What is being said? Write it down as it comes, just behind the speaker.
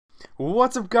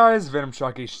What's up, guys?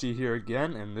 VenomShockHD here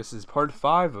again, and this is part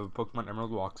 5 of Pokemon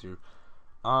Emerald walkthrough.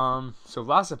 So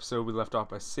last episode we left off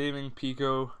by saving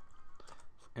Pico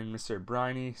and Mr.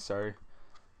 Briny. Sorry,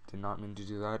 did not mean to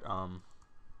do that.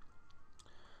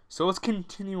 So let's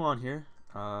continue on here.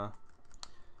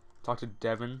 Talk to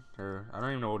Devin, or I don't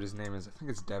even know what his name is. I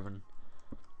think it's Devin.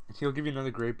 And he'll give you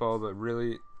another Great Ball, but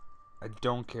really, I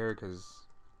don't care because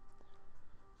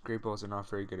Great Balls are not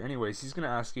very good. Anyways, he's gonna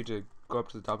ask you to go up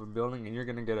to the top of the building, and you're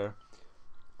gonna get a,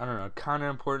 I don't know, kind of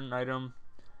important item.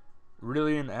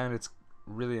 Really, in the end, it's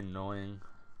really annoying.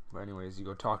 But anyways, you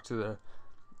go talk to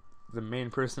the main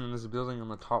person in this building on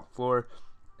the top floor,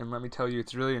 and let me tell you,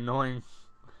 it's really annoying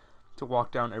to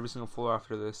walk down every single floor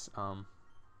after this.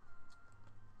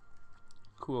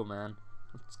 Cool, man.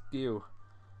 Let's go.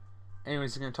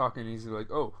 Anyways, he's gonna talk, and he's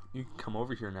like, "Oh, you can come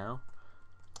over here now.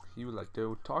 He would like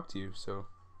to talk to you." So.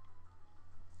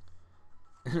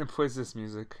 And it plays this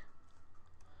music.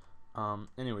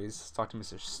 Anyways, let's talk to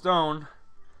Mr. Stone,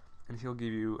 and he'll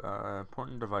give you an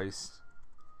important device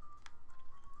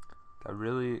that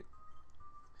really,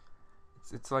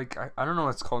 it's like, I don't know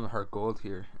what's called in Heart Gold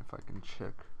here, if I can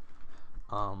check.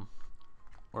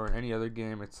 Or in any other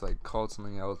game, it's like called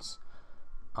something else.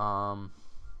 In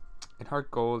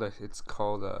Heart Gold, it's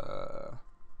called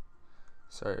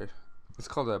sorry, it's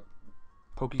called a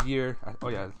Pokegear. Oh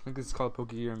yeah, I think it's called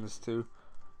Pokegear in this too.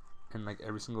 In like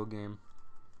every single game.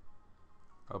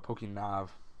 Oh, Pokenav.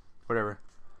 Whatever.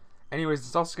 Anyways,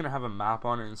 it's also gonna have a map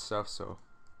on it and stuff, so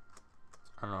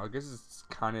I don't know, I guess it's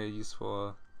kinda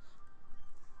useful.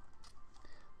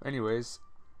 Anyways,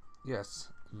 yes,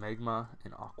 Magma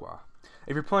and Aqua.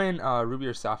 If you're playing Ruby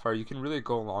or Sapphire, you can really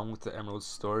go along with the Emerald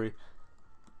story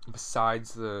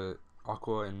besides the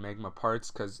Aqua and Magma parts,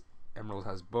 because Emerald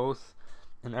has both.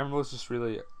 And Emerald is just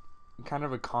really kind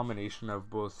of a combination of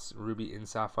both Ruby and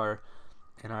Sapphire,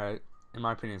 and in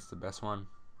my opinion, it's the best one.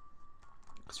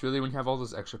 It's really, when you have all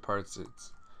those extra parts,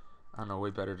 it's, I don't know, way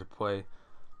better to play.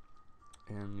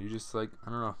 And you just like,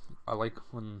 I don't know, I like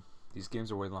when these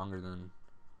games are way longer than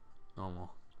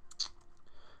normal.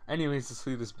 Anyways, let's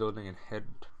leave this building and head.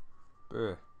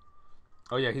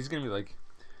 Oh yeah, he's gonna be like,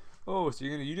 "Oh, so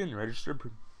you didn't register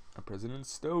President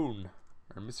Stone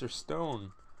or Mr.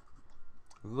 Stone.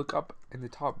 Look up in the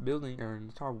top building, or in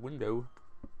the top window,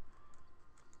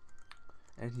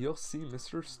 and you'll see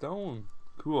Mr. Stone."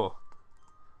 Cool.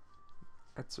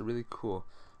 That's really cool.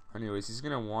 Anyways, he's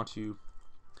gonna want you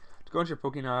to go into your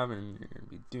Pokenav, and you're gonna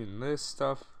be doing this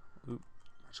stuff. Oop,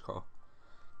 match call.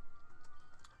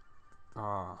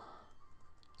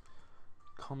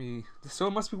 Call me. So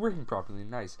it must be working properly.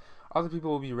 Nice. Other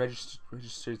people will be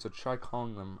registered, so try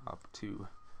calling them up too.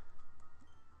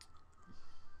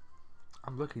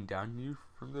 I'm looking down you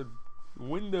from the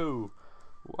window.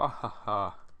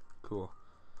 Wahaha. Cool.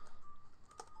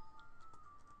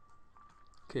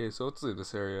 Okay, so let's leave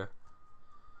this area.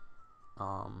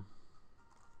 How's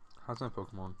my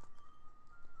Pokemon?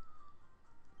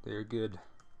 They're good.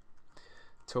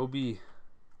 Toby.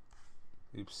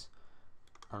 Oops.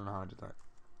 I don't know how I did that.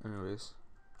 Anyways.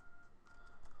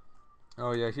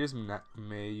 Oh yeah, here's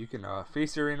May. You can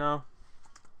face her right now.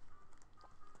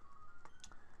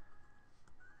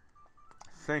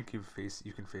 Thank you,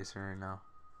 you can face her right now.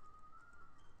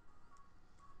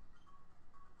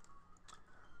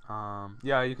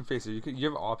 Yeah, you can face her. You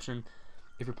have an option.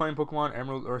 If you're playing Pokemon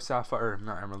Emerald or Sapphire, or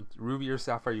not Emerald, Ruby or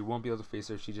Sapphire, you won't be able to face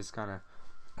her. She just kind of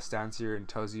stands here and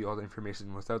tells you all the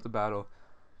information without the battle.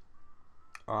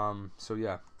 So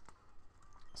yeah.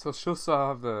 So she'll still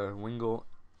have the Wingull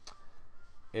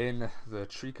in the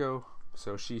Trico,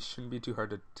 so she shouldn't be too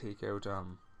hard to take out.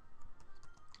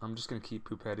 I'm just gonna keep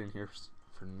Poophead in here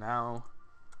for now.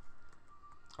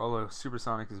 Although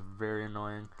Supersonic is very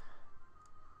annoying.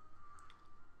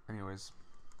 Anyways,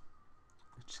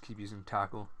 just keep using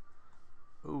Tackle.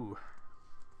 Ooh,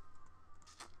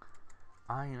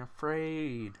 I ain't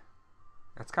afraid.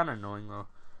 That's kind of annoying though.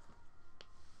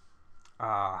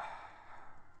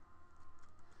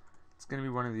 It's gonna be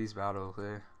one of these battles,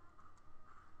 eh?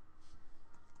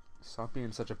 Stop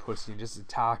being such a pussy and just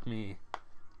attack me.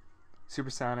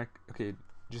 Supersonic. Okay,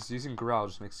 just using Growl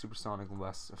just makes Supersonic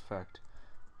less effect.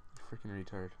 You freaking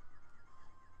retard.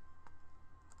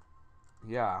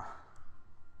 Yeah.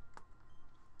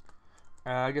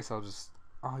 I guess I'll just.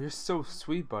 Oh, you're so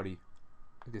sweet, buddy.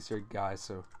 I guess you're a guy,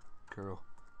 so girl.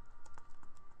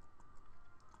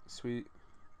 Sweet.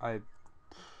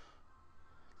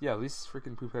 Yeah, at least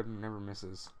freaking Poophead never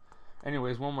misses.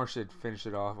 Anyways, one more should finish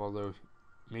it off, although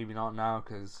maybe not now,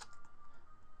 because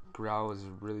Growl is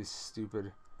really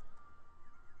stupid.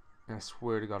 And I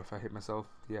swear to God, if I hit myself,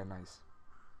 yeah, nice.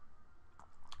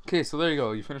 Okay, so there you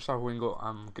go. You finished off Wingull.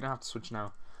 I'm gonna have to switch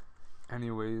now.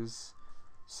 Anyways,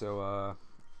 so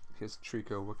here's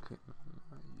Trico. What can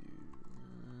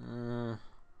you?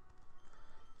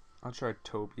 I'll try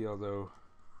Toby, although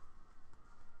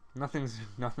nothing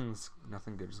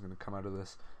good is gonna come out of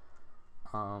this.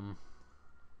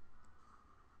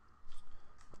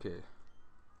 Okay.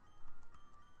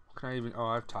 What can I even? Oh,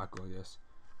 I have Tackle. Yes.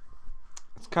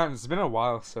 It's been a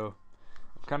while, so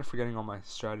I'm kind of forgetting all my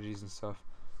strategies and stuff.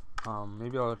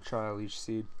 Maybe I'll try a Leech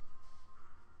Seed.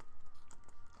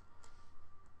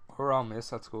 Or I'll miss.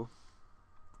 That's cool.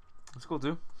 That's cool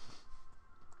too.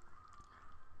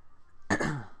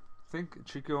 I think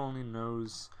Trico only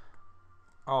knows.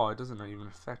 Oh, it doesn't even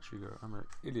affect Trico. I'm an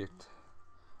idiot.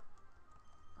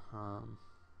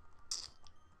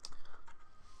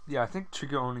 Yeah, I think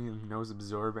Trico only knows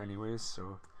Absorb anyways.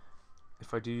 So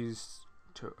if I do use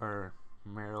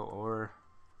Meryl or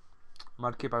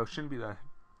Mudkip, I shouldn't be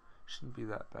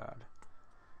that bad.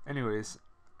 Anyways,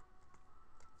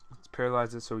 let's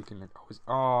paralyze it so we can always.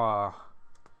 Oh,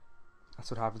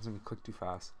 that's what happens when you click too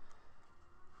fast.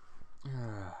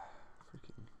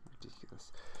 Freaking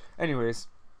ridiculous. Anyways,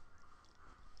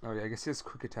 oh yeah, I guess he has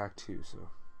quick attack too. So,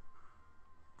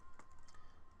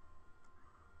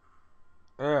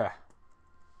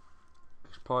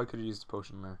 probably could have used a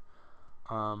potion there.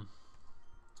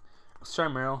 Let's try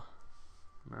Meryl.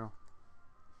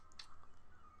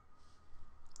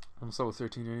 I'm level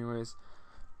 13 anyways.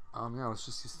 Yeah, let's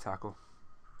just use Tackle.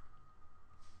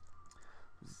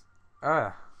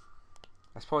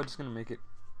 That's probably just gonna make it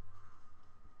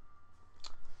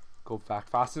go back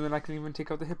faster than I can even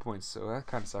take out the hit points, so that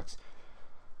kind of sucks.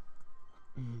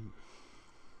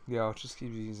 Yeah, I'll just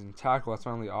keep using Tackle. That's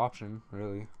my only option,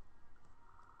 really.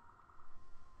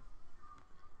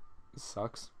 This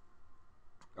sucks.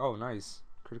 Oh, nice.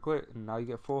 Critical hit, and now you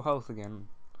get full health again,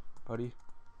 buddy.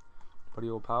 Buddy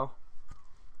old pal.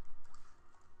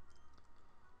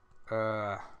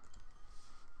 So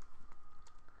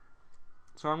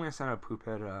I'm gonna send out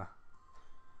Poophead.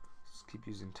 Just keep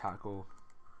using Tackle.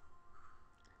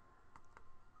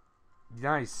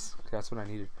 Nice. Okay, that's what I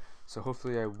needed. So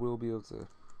hopefully I will be able to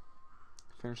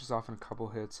finish this off in a couple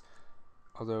hits.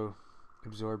 Although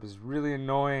Absorb is really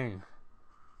annoying.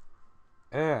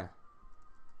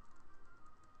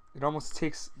 It almost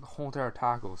takes the whole entire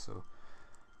Tackle, so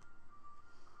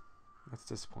that's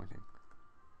disappointing.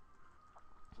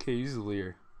 Okay, use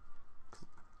Leer.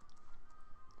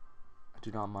 I do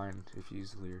not mind if you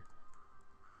use Leer.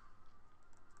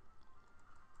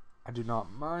 I do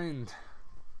not mind.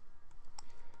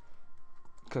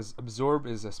 Because Absorb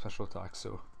is a special attack,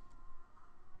 so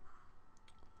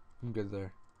I'm good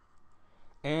there.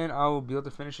 And I will be able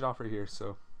to finish it off right here,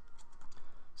 so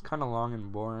it's kind of long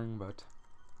and boring, but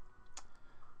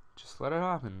just let it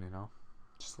happen, you know.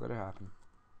 Just let it happen.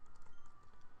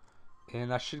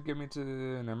 And that should get me to...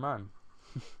 Never mind.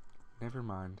 Never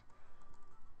mind.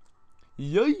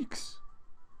 Yikes!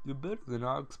 You're better than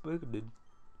I expected.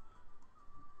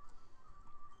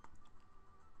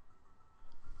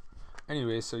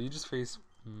 Anyway, so you just faced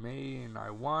May and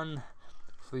I won.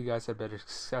 Hopefully you guys had better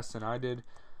success than I did.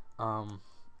 I'll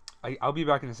be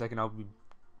back in a second. Yeah,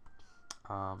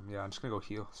 I'm just gonna go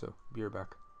heal, so be right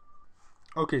back.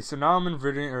 Okay, so now I'm in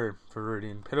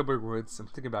Petalburg Woods. I'm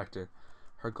thinking back to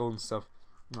Heart Gold and stuff.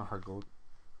 Not Heart Gold.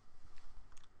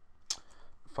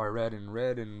 Fire red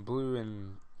and blue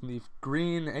and leaf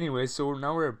green. Anyway, so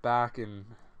now we're back in...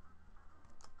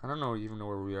 I don't even know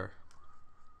where we are.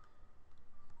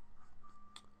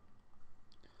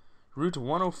 Route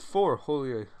 104.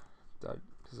 Holy,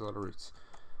 there's a lot of routes.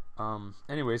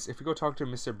 Anyways, if you go talk to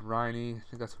Mr. Briney, I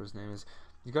think that's what his name is.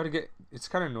 You gotta get... It's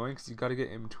kind of annoying because you gotta get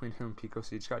in between him and Pico,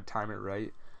 so you just gotta time it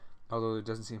right. Although it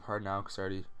doesn't seem hard now because I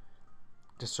already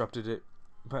disrupted it.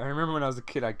 But I remember when I was a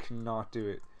kid, I could not do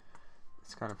it.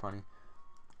 It's kind of funny.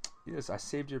 Yes, I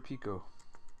saved your Pico.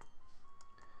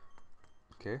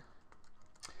 Okay.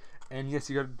 And yes,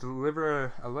 you gotta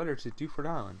deliver a letter to Dewford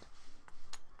Island.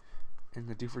 In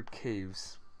the Dewford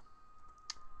Caves.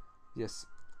 Yes.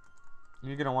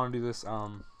 You're gonna want to do this.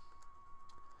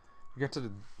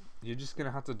 You're just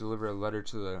gonna have to deliver a letter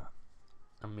to the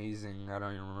amazing... I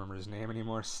don't even remember his name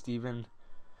anymore. Steven.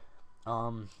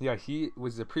 Yeah, he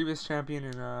was the previous champion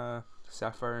in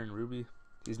Sapphire and Ruby.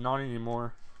 He's not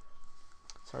anymore.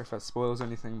 Sorry if that spoils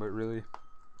anything, but really,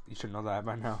 you should know that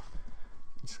by now.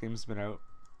 This game's been out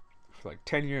for like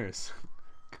 10 years.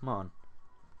 Come on.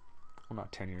 Well,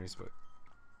 not 10 years, but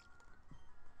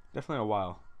definitely a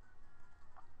while.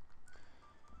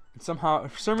 And somehow,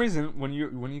 for some reason, when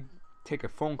you take a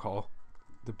phone call,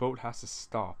 the boat has to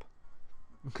stop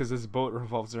because this boat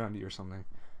revolves around you or something.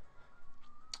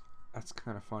 That's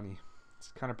kind of funny.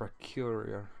 It's kind of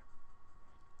peculiar.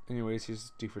 Anyways,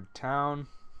 here's Duford Town,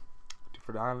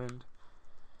 Duford Island.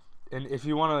 And if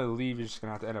you want to leave, you're just going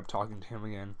to have to end up talking to him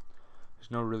again.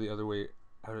 There's no really other way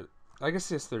out. I guess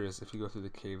yes there is if you go through the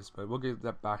caves, but we'll get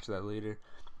that back to that later.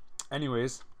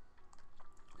 Anyways,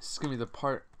 this is going to be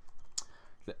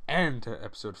the end to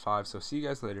episode 5. So see you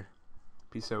guys later.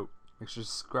 Peace out. Make sure to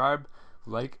subscribe,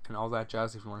 like, and all that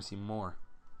jazz if you want to see more.